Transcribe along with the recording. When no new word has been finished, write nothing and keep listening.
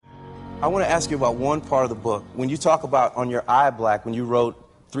I want to ask you about one part of the book. When you talk about on your eye black, when you wrote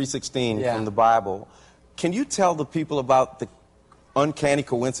 3:16 from the Bible, can you tell the people about the uncanny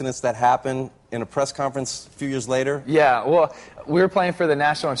coincidence that happened in a press conference a few years later? Yeah, well, we were playing for the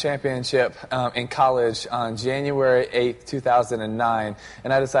national championship in college on January 8th, 2009,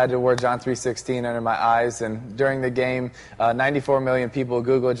 and I decided to wear John 3:16 under my eyes, and during the game, 94 million people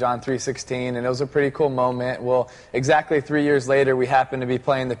Googled John 3:16, and it was a pretty cool moment. Well, exactly 3 years later, we happened to be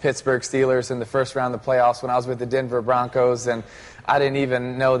playing the Pittsburgh Steelers in the first round of the playoffs when I was with the Denver Broncos, and I didn't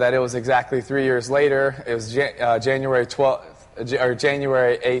even know that it was exactly 3 years later. It was January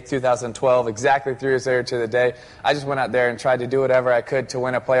 8th, 2012, exactly 3 years later to the day. I just went out there and tried to do whatever I could to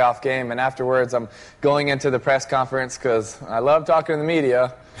win a playoff game, and afterwards I'm going into the press conference because I love talking to the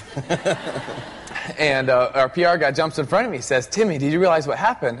media. And our PR guy jumps in front of me, says, "Timmy, did you realize what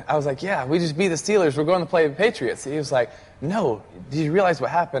happened?" I was like, "Yeah, we just beat the Steelers. We're going to play the Patriots." He was like, "No, did you realize what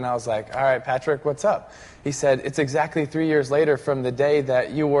happened?" I was like, "All right, Patrick, what's up?" He said, "It's exactly 3 years later from the day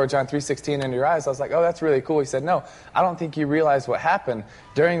that you wore John 3:16 in your eyes." I was like, "Oh, that's really cool." He said, "No, I don't think you realize what happened.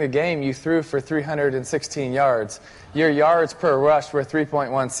 During the game, you threw for 316 yards. Your yards per rush were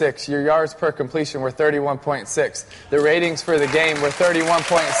 3.16. Your yards per completion were 31.6. The ratings for the game were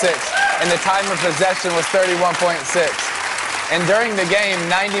 31.6. And the time of possession was 31.6. And during the game,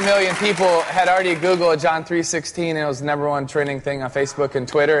 90 million people had already Googled John 3:16, and it was the #1 trending thing on Facebook and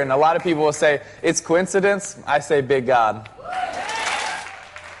Twitter. And a lot of people will say, it's coincidence. I say, big God.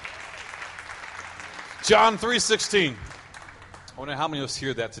 John 3:16. I wonder how many of us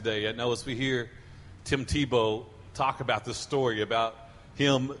hear that today. I know as we hear Tim Tebow talk about this story, about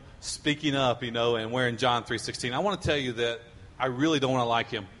him speaking up, and wearing John 3:16. I want to tell you that I really don't want to like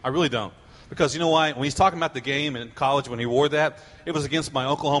him. I really don't. Because you know why? When he's talking about the game in college when he wore that, it was against my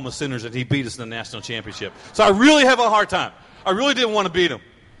Oklahoma Sooners and he beat us in the national championship. So I really have a hard time. I really didn't want to beat him.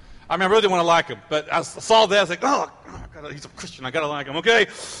 I mean, I really didn't want to like him. But I saw that. I was like, he's a Christian. I got to like him, okay?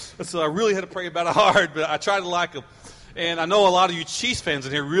 And so I really had to pray about it hard, but I tried to like him. And I know a lot of you Chiefs fans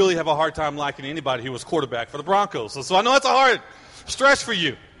in here really have a hard time liking anybody who was quarterback for the Broncos. So I know it's a hard stretch for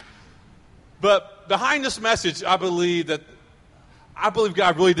you. But behind this message, I believe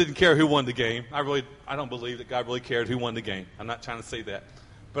God really didn't care who won the game. I don't believe that God really cared who won the game. I'm not trying to say that.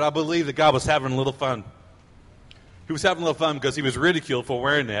 But I believe that God was having a little fun. He was having a little fun because he was ridiculed for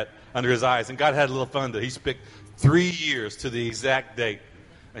wearing that under his eyes. And God had a little fun that he picked 3 years to the exact date.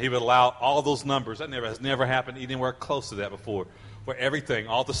 And he would allow all those numbers. That has never happened anywhere close to that before. Where everything,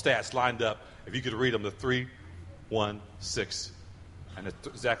 all the stats lined up. If you could read them, the 3, 1, 6. And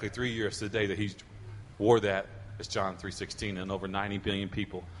exactly 3 years to the day that he wore that. It's John 3:16, and over 90 billion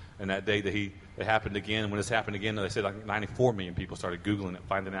people. And that day that it happened again, when this happened again, they said like 94 million people started Googling it,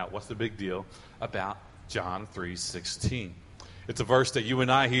 finding out what's the big deal about John 3:16. It's a verse that you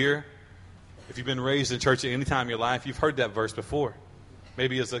and I hear. If you've been raised in church at any time in your life, you've heard that verse before.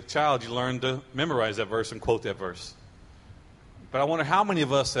 Maybe as a child you learned to memorize that verse and quote that verse. But I wonder how many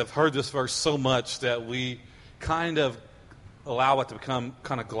of us have heard this verse so much that we kind of allow it to become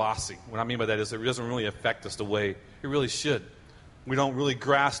kind of glossy. What I mean by that is it doesn't really affect us the way it really should. We don't really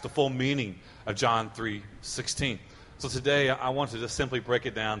grasp the full meaning of John 3:16. So today I want to just simply break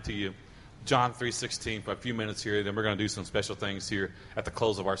it down to you. John 3:16 for a few minutes here, then we're going to do some special things here at the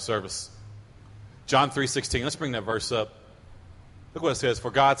close of our service. John 3:16, let's bring that verse up. Look what it says.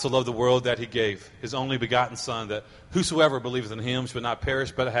 For God so loved the world that he gave his only begotten Son, that whosoever believeth in him should not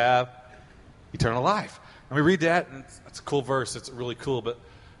perish but have eternal life. And we read that, and it's a cool verse. It's really cool. But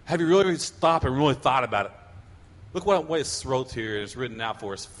have you really stopped and really thought about it? Look what it's wrote here. It's written out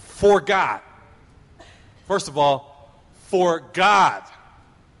for us. For God. First of all, for God.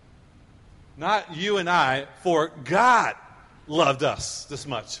 Not you and I. For God loved us this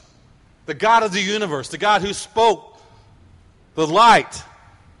much. The God of the universe. The God who spoke the light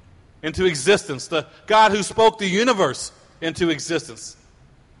into existence. The God who spoke the universe into existence.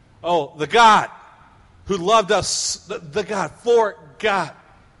 Oh, the God who loved us, the God, for God.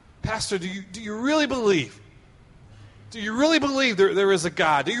 Pastor, do you really believe? Do you really believe there is a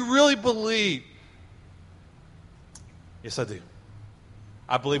God? Do you really believe? Yes, I do.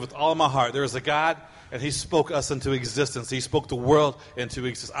 I believe with all of my heart there is a God, and he spoke us into existence. He spoke the world into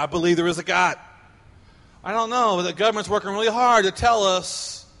existence. I believe there is a God. I don't know, but the government's working really hard to tell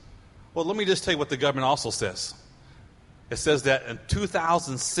us. Well, let me just tell you what the government also says. It says that in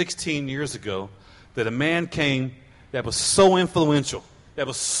 2016 years ago, that a man came that was so influential, that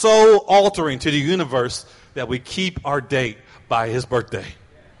was so altering to the universe, that we keep our date by his birthday.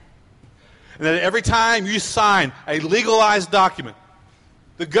 And that every time you sign a legalized document,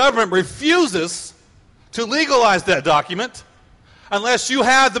 the government refuses to legalize that document unless you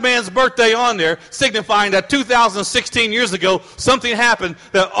have the man's birthday on there, signifying that 2016 years ago, something happened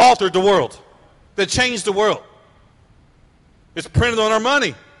that altered the world, that changed the world. It's printed on our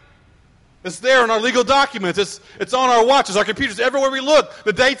money. It's there in our legal documents. It's on our watches, our computers. Everywhere we look,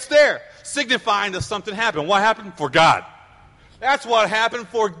 the date's there, signifying that something happened. What happened? For God. That's what happened.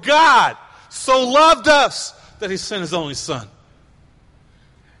 For God so loved us that he sent his only son.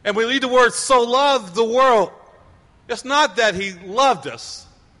 And we read the word, so loved the world. It's not that he loved us.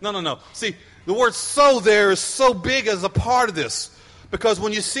 No. See, the word so there is so big as a part of this. Because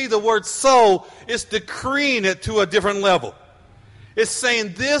when you see the word so, it's decreeing it to a different level. It's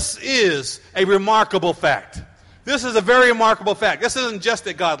saying this is a remarkable fact. This is a very remarkable fact. This isn't just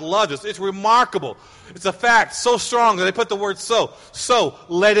that God loved us. It's remarkable. It's a fact so strong that they put the word so. So,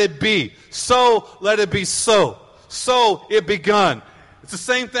 let it be. So, let it be so. So, it begun. It's the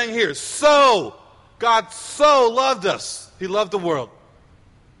same thing here. So, God so loved us. He loved the world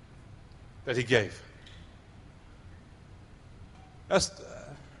that he gave. That's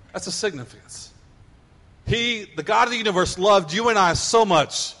a significance. The God of the universe, loved you and I so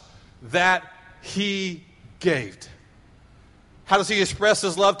much that he gave. How does he express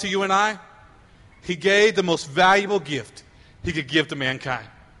his love to you and I? He gave the most valuable gift he could give to mankind.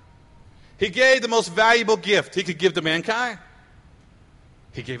 He gave the most valuable gift he could give to mankind.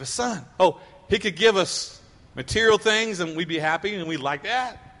 He gave his son. Oh, he could give us material things and we'd be happy and we'd like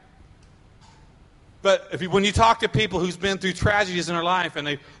that. But when you talk to people who's been through tragedies in their life and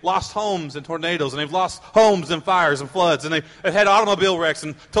they've lost homes in tornadoes and they've lost homes in fires and floods and they've had automobile wrecks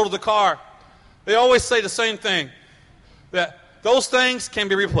and totaled the car, they always say the same thing, that those things can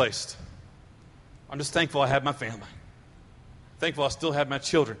be replaced. I'm just thankful I have my family. Thankful I still have my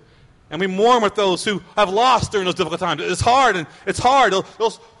children. And we mourn with those who have lost during those difficult times. It's hard, and it's hard.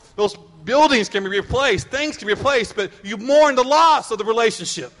 Those buildings can be replaced. Things can be replaced, but you mourn the loss of the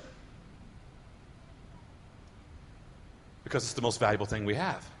relationship. Because it's the most valuable thing we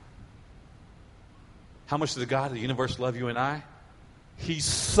have. How much did the God of the universe love you and I? He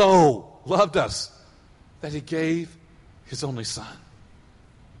so loved us that he gave his only son.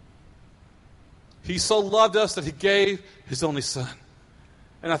 He so loved us that he gave his only son.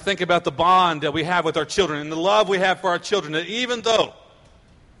 And I think about the bond that we have with our children and the love we have for our children, that even though,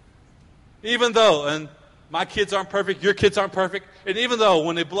 and my kids aren't perfect, your kids aren't perfect, and even though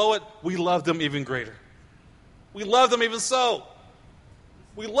when they blow it, we love them even greater. We love them even so.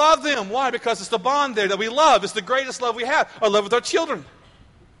 We love them. Why? Because it's the bond there that we love. It's the greatest love we have. Our love with our children.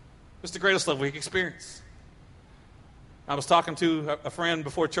 It's the greatest love we can experience. I was talking to a friend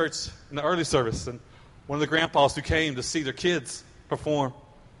before church in the early service, and one of the grandpas who came to see their kids perform.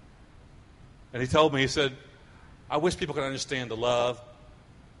 And he told me, he said, I wish people could understand the love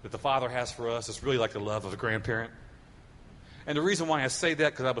that the Father has for us. It's really like the love of a grandparent. And the reason why I say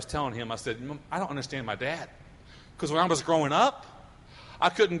that, because I was telling him, I said, I don't understand my dad. Because when I was growing up, I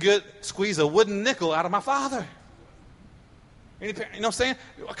couldn't squeeze a wooden nickel out of my father. You know what I'm saying?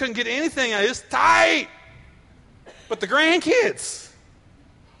 I couldn't get anything out of it. It's tight. But the grandkids,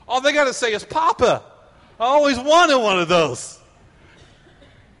 all they got to say is, Papa, I always wanted one of those.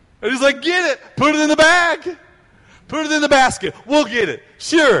 And he's like, get it. Put it in the bag. Put it in the basket. We'll get it.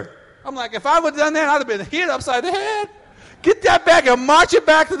 Sure. I'm like, if I would have done that, I'd have been hit upside the head. Get that back and march it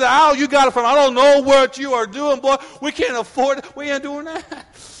back to the aisle you got it from. I don't know what you are doing, boy. We can't afford it. We ain't doing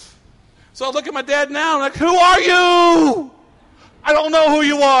that. So I look at my dad now and I'm like, who are you? I don't know who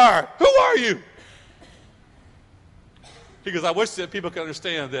you are. Who are you? Because I wish that people could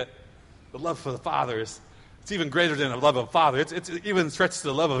understand that the love for the Father it's even greater than the love of a father. It even stretches to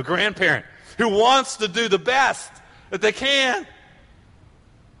the love of a grandparent who wants to do the best that they can.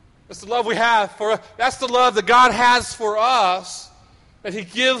 That's the love we have for us. That's the love that God has for us, that he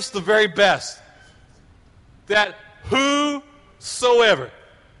gives the very best. That whosoever.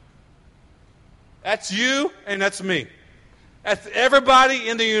 That's you and that's me. That's everybody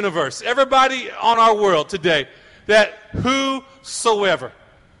in the universe, everybody on our world today. That whosoever.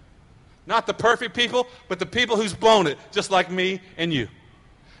 Not the perfect people, but the people who's blown it, just like me and you.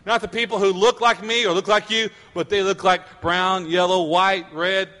 Not the people who look like me or look like you, but they look like brown, yellow, white,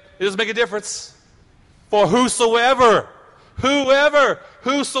 red. It doesn't make a difference. For whosoever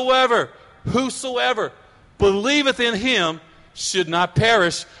believeth in him should not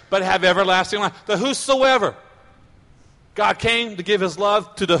perish, but have everlasting life. The whosoever. God came to give his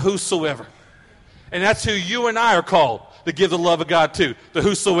love to the whosoever. And that's who you and I are called to give the love of God to, the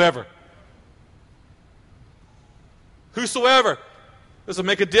whosoever. Whosoever. Doesn't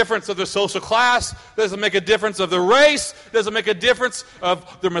make a difference of their social class. Doesn't make a difference of their race. Doesn't make a difference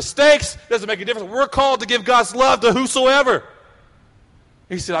of their mistakes. Doesn't make a difference. We're called to give God's love to whosoever.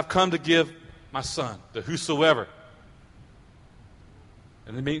 He said, I've come to give my son, to whosoever.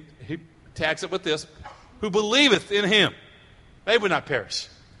 And then he tags it with this, who believeth in him, they would not perish.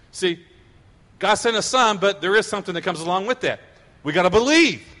 See, God sent a son, but there is something that comes along with that. We got to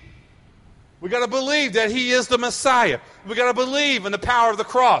believe. We got to believe that he is the Messiah. We got to believe in the power of the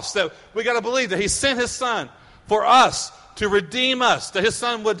cross. That we got to believe that he sent his son for us to redeem us. That his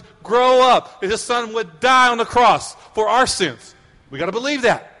son would grow up. That his son would die on the cross for our sins. We got to believe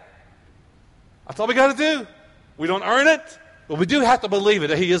that. That's all we got to do. We don't earn it, but we do have to believe it,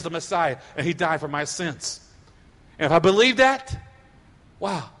 that he is the Messiah and he died for my sins. And if I believe that,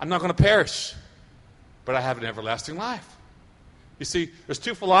 wow, I'm not going to perish, but I have an everlasting life. You see, there's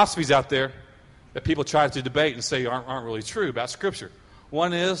two philosophies out there that people try to debate and say aren't really true about Scripture.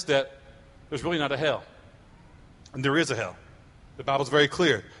 One is that there's really not a hell. And there is a hell. The Bible's very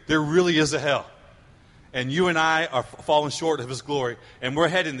clear. There really is a hell. And you and I are falling short of his glory, and we're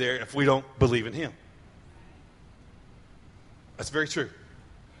heading there if we don't believe in him. That's very true.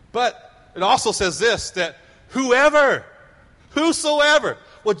 But it also says this, that whosoever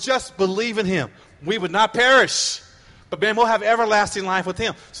will just believe in him, we would not perish, but man, we'll have everlasting life with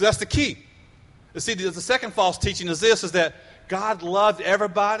him. So that's the key. You see, the second false teaching is this, is that God loved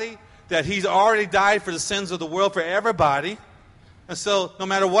everybody, that he's already died for the sins of the world for everybody. And so no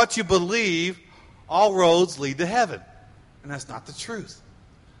matter what you believe, all roads lead to heaven. And that's not the truth.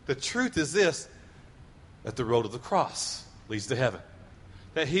 The truth is this, that the road of the cross leads to heaven.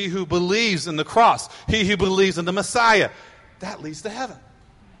 That he who believes in the cross, he who believes in the Messiah, that leads to heaven.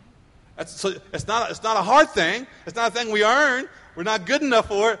 So it's not a hard thing. It's not a thing we earn. We're not good enough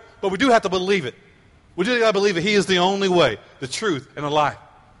for it, but we do have to believe it. We do have to believe that he is the only way, the truth, and the life.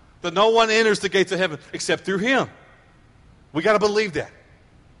 That no one enters the gates of heaven except through him. We got to believe that.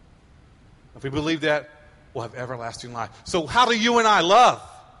 If we believe that, we'll have everlasting life. So how do you and I love?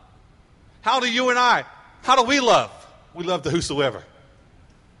 How do we love? We love the whosoever.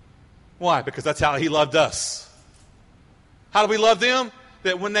 Why? Because that's how he loved us. How do we love them?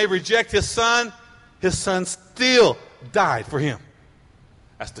 That when they reject his son still died for him.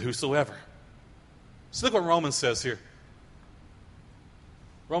 That's the whosoever. So look what Romans says here.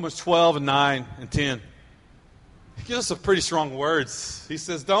 Romans 12 and 9 and 10. He gives us some pretty strong words. He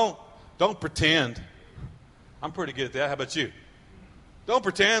says, don't pretend. I'm pretty good at that. How about you? Don't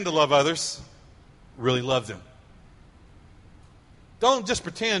pretend to love others. Really love them. Don't just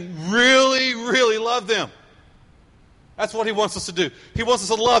pretend. Really, really love them. That's what he wants us to do. He wants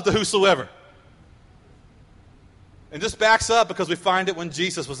us to love the whosoever. And this backs up because we find it when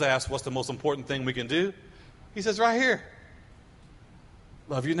Jesus was asked what's the most important thing we can do. He says right here,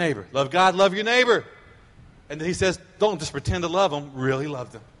 love your neighbor. Love God, love your neighbor. And then he says, don't just pretend to love them, really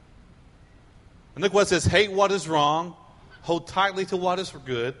love them. And look what it says, hate what is wrong, hold tightly to what is for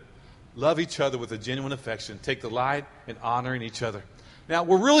good, love each other with a genuine affection, take delight in honoring each other. Now,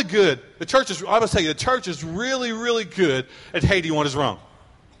 we're really good. I must tell you, the church is really, really good at hating what is wrong.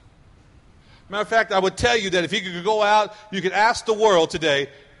 Matter of fact, I would tell you that if you could go out, you could ask the world today,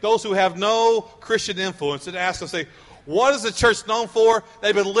 those who have no Christian influence, and ask them, say, what is the church known for?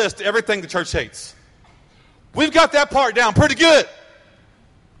 They would list everything the church hates. We've got that part down pretty good.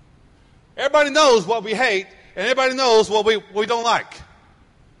 Everybody knows what we hate, and everybody knows what we don't like.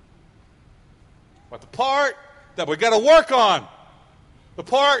 But the part that we got to work on, the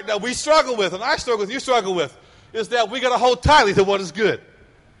part that we struggle with, and I struggle with, you struggle with, is that we got to hold tightly to what is good.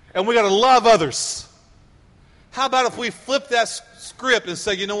 And we got to love others. How about if we flip that script and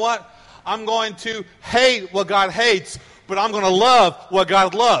say, you know what? I'm going to hate what God hates, but I'm going to love what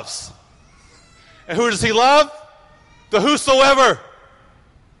God loves. And who does he love? The whosoever.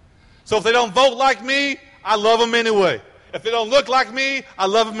 So if they don't vote like me, I love them anyway. If they don't look like me, I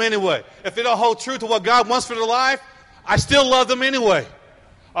love them anyway. If they don't hold true to what God wants for their life, I still love them anyway.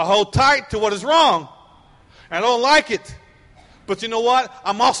 I hold tight to what is wrong. I don't like it. But you know what?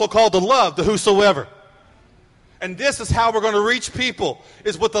 I'm also called to love the whosoever. And this is how we're going to reach people,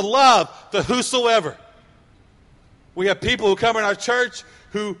 is with the love, the whosoever. We have people who come in our church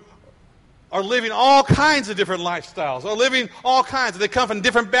who are living all kinds of different lifestyles, are living all kinds. They come from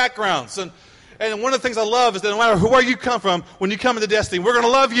different backgrounds. And one of the things I love is that no matter where you come from, when you come into Destiny, we're going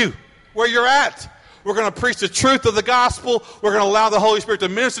to love you where you're at. We're going to preach the truth of the gospel. We're going to allow the Holy Spirit to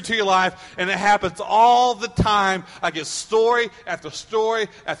minister to your life. And it happens all the time. I get story after story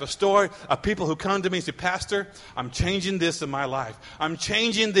after story of people who come to me and say, Pastor, I'm changing this in my life. I'm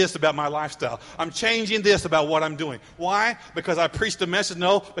changing this about my lifestyle. I'm changing this about what I'm doing. Why? Because I preached the message?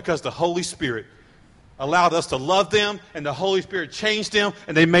 No, because the Holy Spirit allowed us to love them, and the Holy Spirit changed them,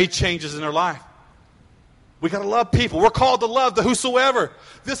 and they made changes in their life. We got to love people. We're called to love the whosoever.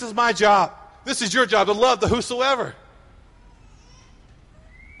 This is my job. This is your job, to love the whosoever.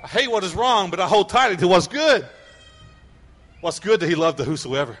 I hate what is wrong, but I hold tightly to what's good. What's good that he loved the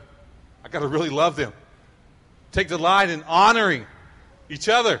whosoever. I got to really love them. Take delight in honoring each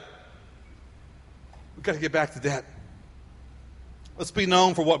other. We've got to get back to that. Let's be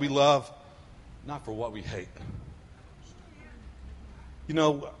known for what we love, not for what we hate. You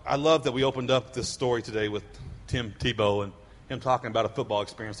know, I love that we opened up this story today with Tim Tebow and him talking about a football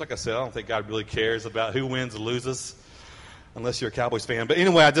experience. Like I said, I don't think God really cares about who wins or loses, unless you're a Cowboys fan. But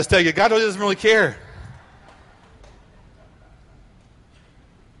anyway, I just tell you, God doesn't really care.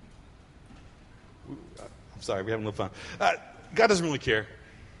 I'm sorry, we're having a little fun. God doesn't really care.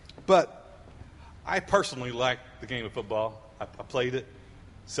 But I personally like the game of football. I played it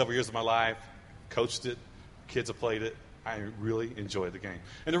several years of my life, coached it, kids have played it. I really enjoy the game.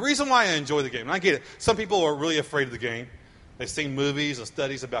 And the reason why I enjoy the game, and I get it, some people are really afraid of the game. They've seen movies and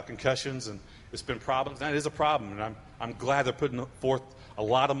studies about concussions, and it's been problems. That is a problem, and I'm glad they're putting forth a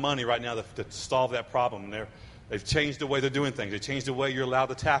lot of money right now to solve that problem. And they've changed the way they're doing things. They've changed the way you're allowed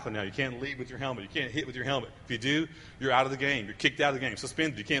to tackle now. You can't lead with your helmet. You can't hit with your helmet. If you do, you're out of the game. You're kicked out of the game,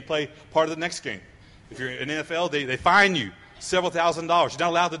 suspended. You can't play part of the next game. If you're in the NFL, they fine you several $1,000s. You're not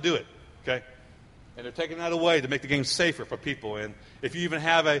allowed to do it, okay? And they're taking that away to make the game safer for people. And if you even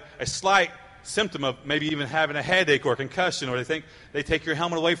have a slight symptom of maybe even having a headache or a concussion, or they take your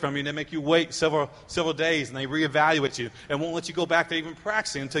helmet away from you and they make you wait several days, and they reevaluate you and won't let you go back to even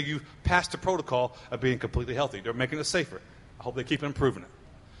practicing until you pass the protocol of being completely healthy. They're making it safer. I hope they keep improving it.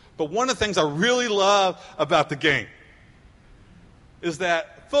 But one of the things I really love about the game is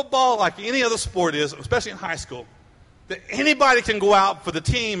that football, like any other sport is, especially in high school, that anybody can go out for the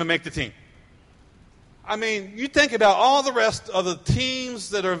team and make the team. I mean, you think about all the rest of the teams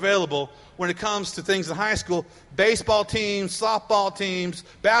that are available when it comes to things in high school. Baseball teams, softball teams,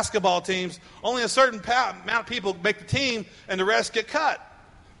 basketball teams. Only a certain amount of people make the team, and the rest get cut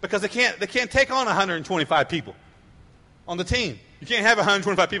because they can't take on 125 people on the team. You can't have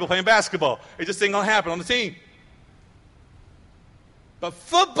 125 people playing basketball. It just ain't going to happen on the team. But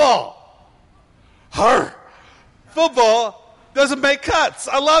football, football doesn't make cuts.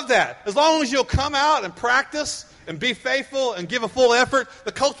 I love that. As long as you'll come out and practice and be faithful and give a full effort,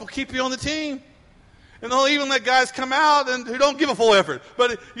 the coach will keep you on the team. And they'll even let guys come out and who don't give a full effort.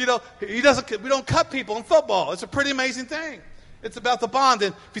 But, you know, we don't cut people in football. It's a pretty amazing thing. It's about the bond.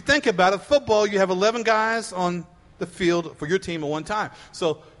 And if you think about it, football, you have 11 guys on the field for your team at one time.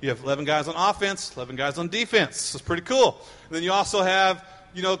 So you have 11 guys on offense, 11 guys on defense. It's pretty cool. And then you also have,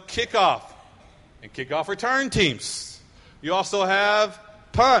 kickoff and kickoff return teams. You also have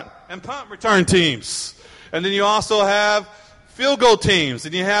punt and punt return teams. And then you also have field goal teams.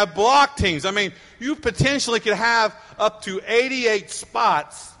 And you have block teams. I mean, you potentially could have up to 88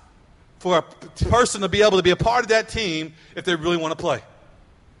 spots for a person to be able to be a part of that team if they really want to play.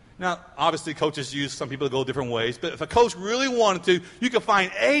 Now, obviously, coaches use some people to go different ways. But if a coach really wanted to, you could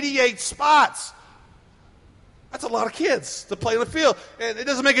find 88 spots. That's a lot of kids to play on the field. And it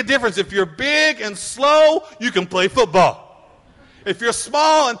doesn't make a difference. If you're big and slow, you can play football. If you're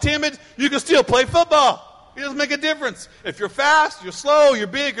small and timid, you can still play football. It doesn't make a difference. If you're fast, you're slow, you're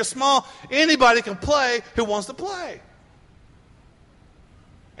big, you're small, anybody can play who wants to play.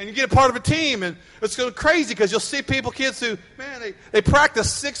 And you get a part of a team, and it's going crazy because you'll see kids who, man, they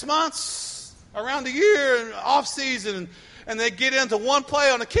practice 6 months around the year and off season, and they get into one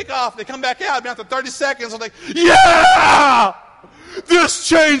play on the kickoff, and they come back out, and after 30 seconds, they're like, yeah! This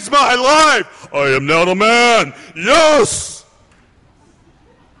changed my life! I am now the man! Yes!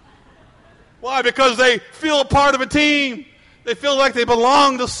 Why? Because they feel a part of a team. They feel like they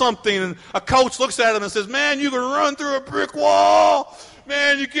belong to something. And a coach looks at them and says, man, you can run through a brick wall.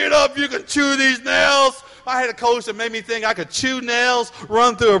 Man, you get up, you can chew these nails. I had a coach that made me think I could chew nails,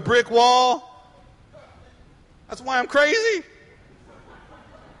 run through a brick wall. That's why I'm crazy.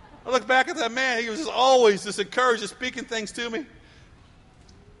 I look back at that man. He was just always just encouraging, speaking things to me.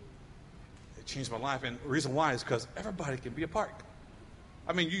 It changed my life. And the reason why is because everybody can be a part.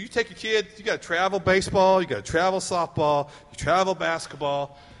 I mean, you take your kid, you got to travel baseball, you got to travel softball, you travel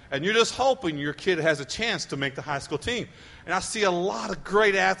basketball, and you're just hoping your kid has a chance to make the high school team. And I see a lot of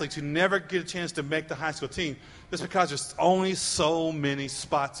great athletes who never get a chance to make the high school team just because there's only so many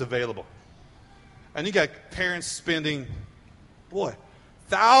spots available. And you got parents spending,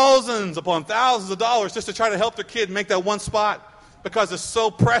 thousands upon thousands of dollars just to try to help their kid make that one spot because it's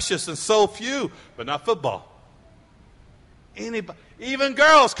so precious and so few, but not football. Anybody, even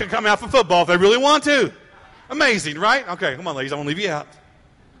girls can come out for football if they really want to. Amazing, right? Okay, come on, ladies, I won't leave you out.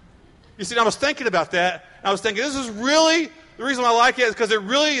 You see, I was thinking about that, and I was thinking, this is really, the reason I like it is because it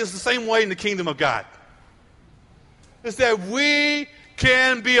really is the same way in the kingdom of God. It's that we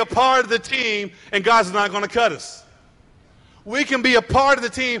can be a part of the team, and God's not going to cut us. We can be a part of the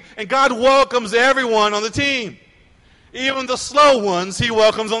team, and God welcomes everyone on the team. Even the slow ones, he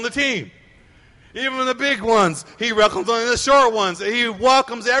welcomes on the team. Even the big ones, he welcomes on the short ones. He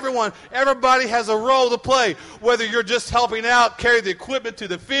welcomes everyone. Everybody has a role to play. Whether you're just helping out, carry the equipment to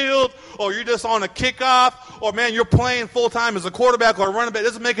the field, or you're just on a kickoff, or, man, you're playing full-time as a quarterback or a running back. It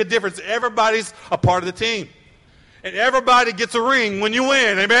doesn't make a difference. Everybody's a part of the team. And everybody gets a ring when you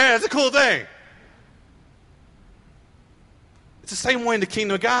win. Amen? That's a cool thing. It's the same way in the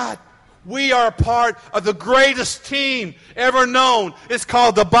kingdom of God. We are a part of the greatest team ever known. It's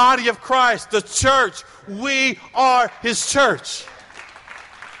called the body of Christ, the church. We are his church.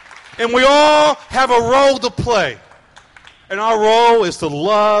 And we all have a role to play. And our role is to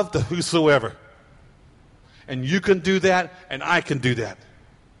love the whosoever. And you can do that, and I can do that.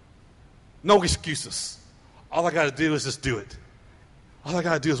 No excuses. All I got to do is just do it. All I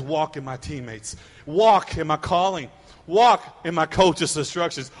got to do is walk in my teammates, walk in my calling, walk in my coach's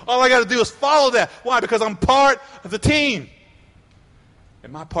instructions. All I got to do is follow that. Why? Because I'm part of the team.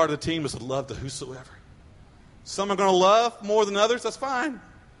 And my part of the team is to love the whosoever. Some are going to love more than others. That's fine.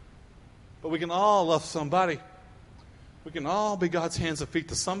 But we can all love somebody. We can all be God's hands and feet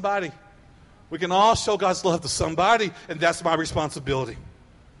to somebody. We can all show God's love to somebody, and that's my responsibility.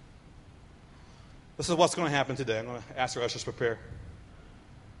 This is what's going to happen today. I'm going to ask our ushers to prepare.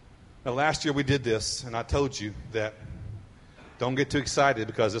 Now, last year we did this, and I told you that don't get too excited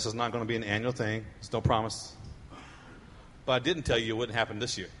because this is not going to be an annual thing. It's no promise. But I didn't tell you it wouldn't happen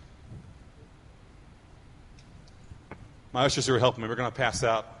this year. My ushers who are helping me, we're going to pass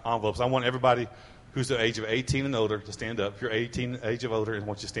out envelopes. I want everybody who's the age of 18 and older to stand up. If you're 18, age of older, I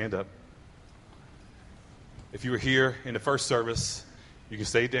want you to stand up. If you were here in the first service, you can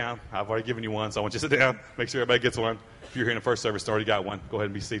stay down. I've already given you one, so I want you to sit down. Make sure everybody gets one. If you're here in the first service and already got one, go ahead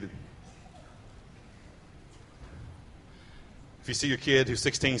and be seated. If you see your kid who's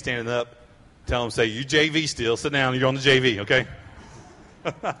 16 standing up, tell him, say, you JV still. Sit down. You're on the JV, okay?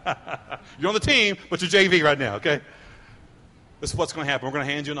 You're on the team, but you're JV right now, okay? This is what's going to happen. We're going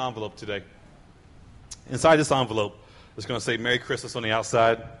to hand you an envelope today. Inside this envelope, it's going to say Merry Christmas on the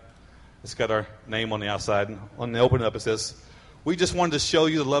outside. It's got our name on the outside. And when they open it up, it says, we just wanted to show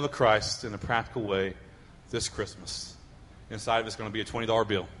you the love of Christ in a practical way this Christmas. Inside of it's going to be a $20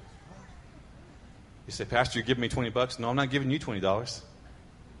 bill. You say, Pastor, you're giving me $20? No, I'm not giving you $20.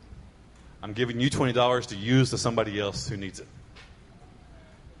 I'm giving you $20 to use to somebody else who needs it.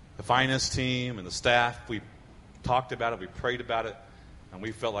 The finance team and the staff, we talked about it, we prayed about it, and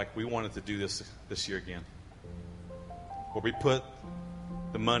we felt like we wanted to do this year again. Where we put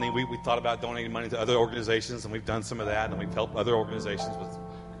the money, we thought about donating money to other organizations, and we've done some of that, and we've helped other organizations with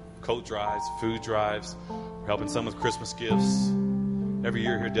coat drives, food drives. We're helping some with Christmas gifts. Every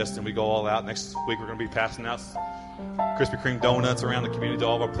year here at Destin, we go all out. Next week, we're going to be passing out Krispy Kreme donuts around the community to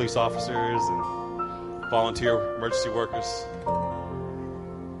all of our police officers and volunteer emergency workers.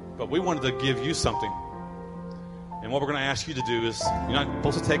 But we wanted to give you something. And what we're going to ask you to do is, you're not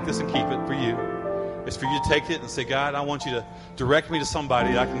supposed to take this and keep it for you. It's for you to take it and say, God, I want you to direct me to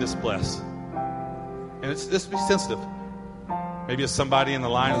somebody that I can just bless. And it's be sensitive. Maybe it's somebody in the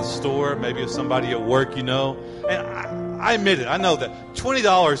line of the store. Maybe it's somebody at work, you know. And I admit it. I know that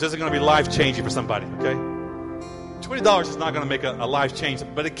 $20 isn't going to be life-changing for somebody, okay? $20 is not going to make a life change,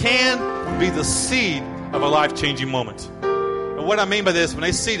 but it can be the seed of a life-changing moment. And what I mean by this, when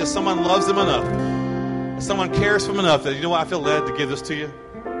they see that someone loves them enough, and someone cares for them enough, that, you know what, I feel led to give this to you.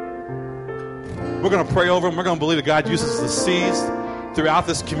 We're going to pray over them. We're going to believe that God uses the seeds throughout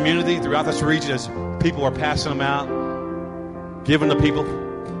this community, throughout this region, as people are passing them out, giving to people.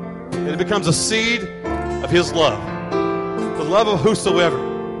 And it becomes a seed of His love, the love of whosoever.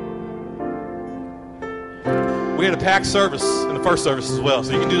 We had a packed service in the first service as well,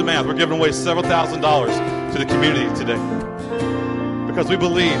 so you can do the math. We're giving away several $1,000s to the community today because we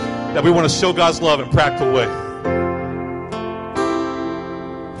believe that we want to show God's love in a practical way.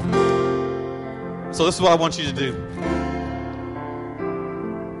 So this is what I want you to do.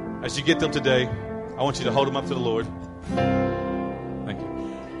 As you get them today, I want you to hold them up to the Lord. Thank you.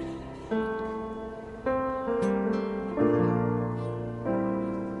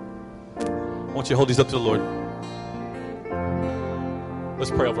 I want you to hold these up to the Lord.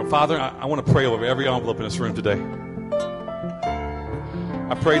 Let's pray over them. Father, I want to pray over every envelope in this room today.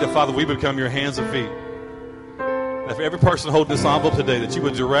 I pray that, Father, we become your hands and feet. That for every person holding this envelope today, that you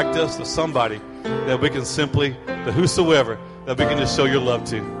would direct us to somebody that we can simply, that whosoever, that we can just show your love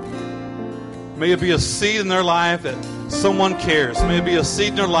to. May it be a seed in their life that someone cares. May it be a seed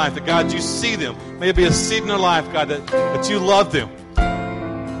in their life that, God, you see them. May it be a seed in their life, God, that you love them.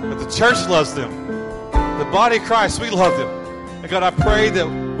 That the church loves them. The body of Christ, we love them. And God, I pray that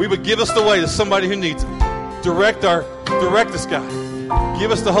we would give us the way to somebody who needs it. Direct us, God. Give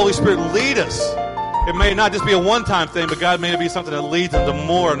us the Holy Spirit. Lead us. It may not just be a one-time thing, but God, may it be something that leads into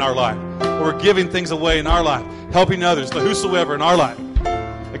more in our life. We're giving things away in our life, helping others, the whosoever in our life.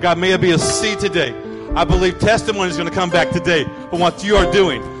 And God, may it be a seed today. I believe testimony is going to come back today for what you are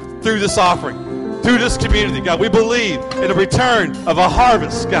doing through this offering, through this community. God, we believe in a return of a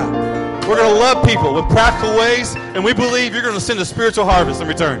harvest, God. We're going to love people with practical ways, and we believe you're going to send a spiritual harvest in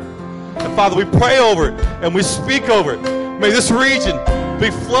return. And Father, we pray over it, and we speak over it. May this region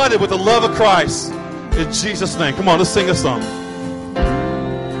be flooded with the love of Christ. In Jesus' name. Come on, let's sing a song.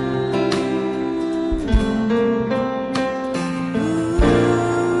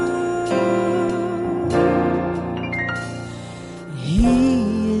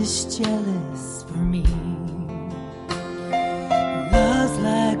 He is jealous for me. Love's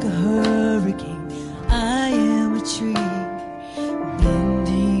like a hurricane. I am a tree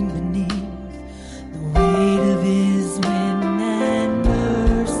bending beneath the weight of his wind and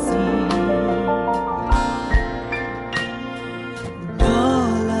mercy. And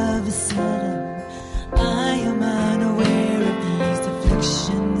all of a sudden, I am unaware of these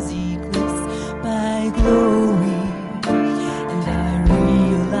afflictions eclipsed by glory.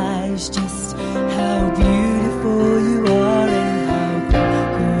 Just how beautiful you are and how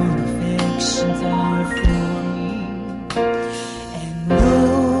great your affections are for me. And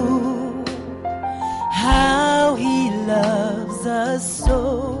oh, how he loves us so.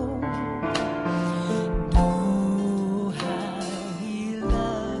 And oh, how he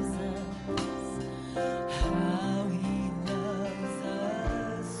loves us. How he loves us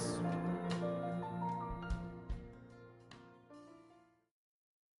so.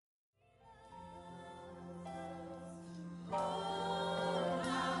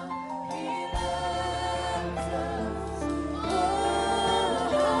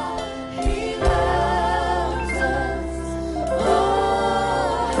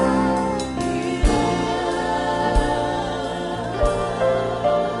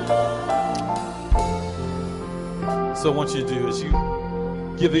 So what I want you to do is you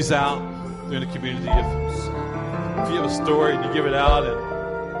give these out in the community. If you have a story and you give it out and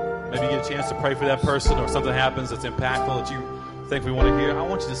maybe you get a chance to pray for that person or something happens that's impactful that you think we want to hear, I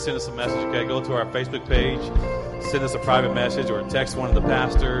want you to send us a message, okay? Go to our Facebook page, send us a private message or text one of the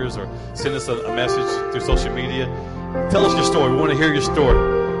pastors or send us a message through social media. Tell us your story. We want to hear your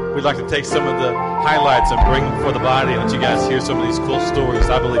story. We'd like to take some of the highlights and bring them before the body and let you guys hear some of these cool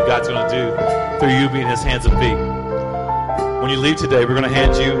stories I believe God's going to do through you being his hands and feet. When you leave today, we're going to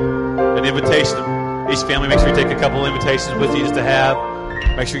hand you an invitation. Each family, make sure you take a couple invitations with you just to have.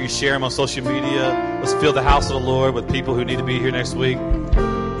 Make sure you share them on social media. Let's fill the house of the Lord with people who need to be here next week.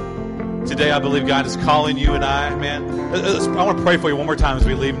 Today, I believe God is calling you and I, man. I want to pray for you one more time as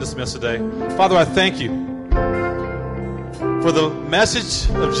we leave and dismiss today. Father, I thank you for the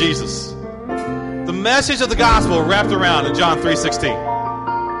message of Jesus. The message of the gospel wrapped around in John 3:16.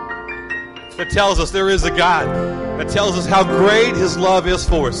 That tells us there is a God. That tells us how great his love is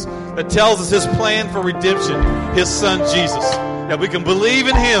for us. That tells us his plan for redemption, his son Jesus. That we can believe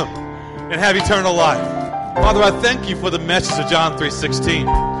in him and have eternal life. Father, I thank you for the message of John 3:16.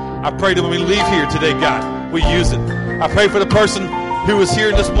 I pray that when we leave here today, God, we use it. I pray for the person who was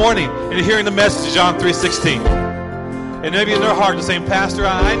here this morning and hearing the message of John 3:16. And maybe in their heart they're saying, Pastor,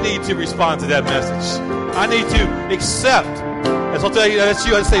 I need to respond to that message. I need to accept. As I'll tell you, that's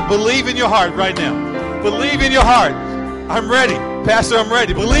you. I say, believe in your heart right now. Believe in your heart. I'm ready. Pastor, I'm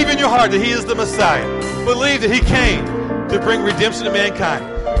ready. Believe in your heart that he is the Messiah. Believe that he came to bring redemption to mankind.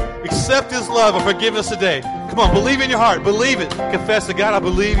 Accept his love and forgiveness today. Come on, believe in your heart. Believe it. Confess to God, I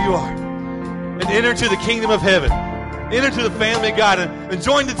believe you are. And enter into the kingdom of heaven. Enter into the family of God and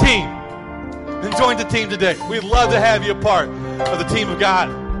join the team. And join the team today. We'd love to have you a part of the team of God.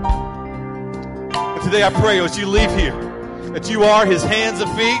 And today I pray as you leave here that you are his hands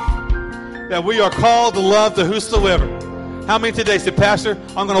and feet, that we are called to love the whosoever. How many today say, Pastor,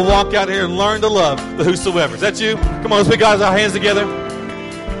 I'm going to walk out here and learn to love the whosoever? Is that you? Come on, let's put our hands together.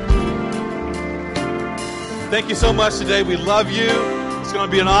 Thank you so much today. We love you. It's going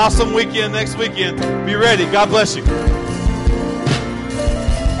to be an awesome weekend next weekend. Be ready. God bless you.